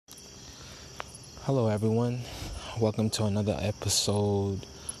Hello, everyone. Welcome to another episode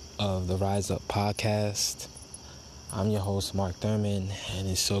of the Rise Up podcast. I'm your host, Mark Thurman, and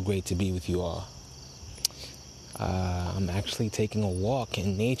it's so great to be with you all. I'm actually taking a walk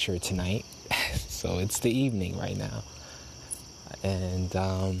in nature tonight, so it's the evening right now. And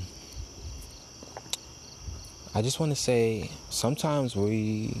I just want to say, sometimes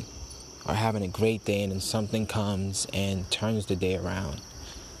we are having a great day and then something comes and turns the day around.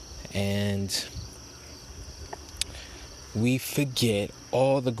 And we forget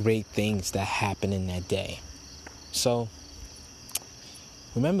all the great things that happen in that day. So,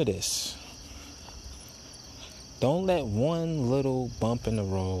 remember this. Don't let one little bump in the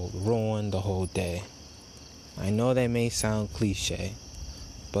road ruin the whole day. I know that may sound cliche,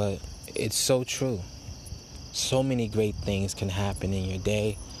 but it's so true. So many great things can happen in your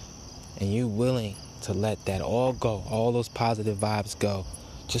day, and you're willing to let that all go, all those positive vibes go,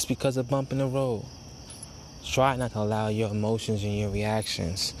 just because of a bump in the road. Try not to allow your emotions and your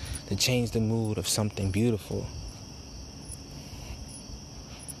reactions to change the mood of something beautiful,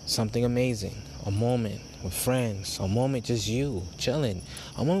 something amazing, a moment with friends, a moment just you chilling,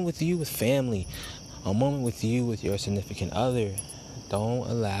 a moment with you with family, a moment with you with your significant other. Don't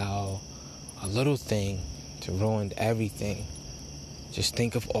allow a little thing to ruin everything. Just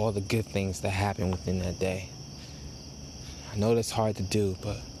think of all the good things that happen within that day. I know that's hard to do,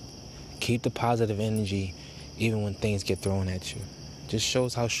 but keep the positive energy even when things get thrown at you. Just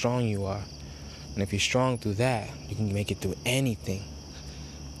shows how strong you are. And if you're strong through that, you can make it through anything.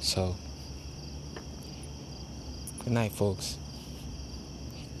 So, good night, folks.